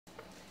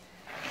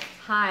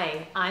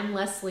Hi, I'm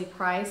Lesley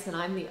Price and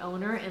I'm the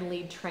owner and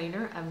lead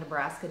trainer of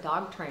Nebraska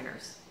Dog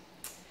Trainers.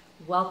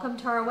 Welcome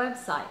to our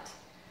website.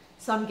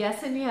 So I'm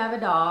guessing you have a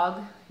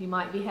dog, you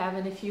might be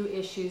having a few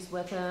issues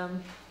with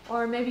him,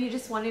 or maybe you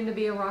just want him to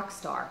be a rock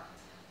star.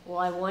 Well,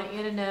 I want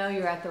you to know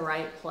you're at the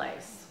right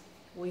place.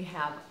 We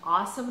have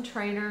awesome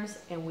trainers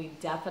and we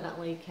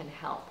definitely can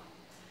help.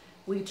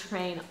 We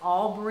train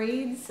all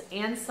breeds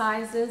and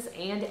sizes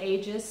and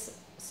ages,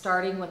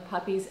 starting with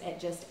puppies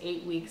at just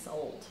 8 weeks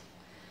old.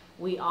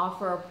 We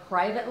offer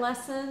private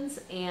lessons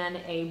and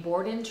a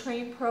board and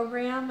train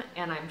program,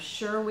 and I'm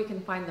sure we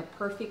can find the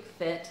perfect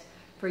fit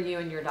for you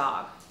and your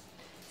dog.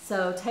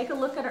 So take a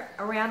look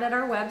around at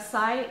our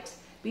website.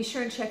 Be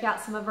sure and check out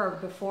some of our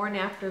before and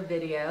after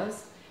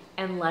videos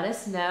and let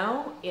us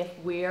know if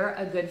we're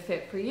a good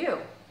fit for you.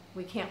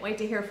 We can't wait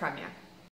to hear from you.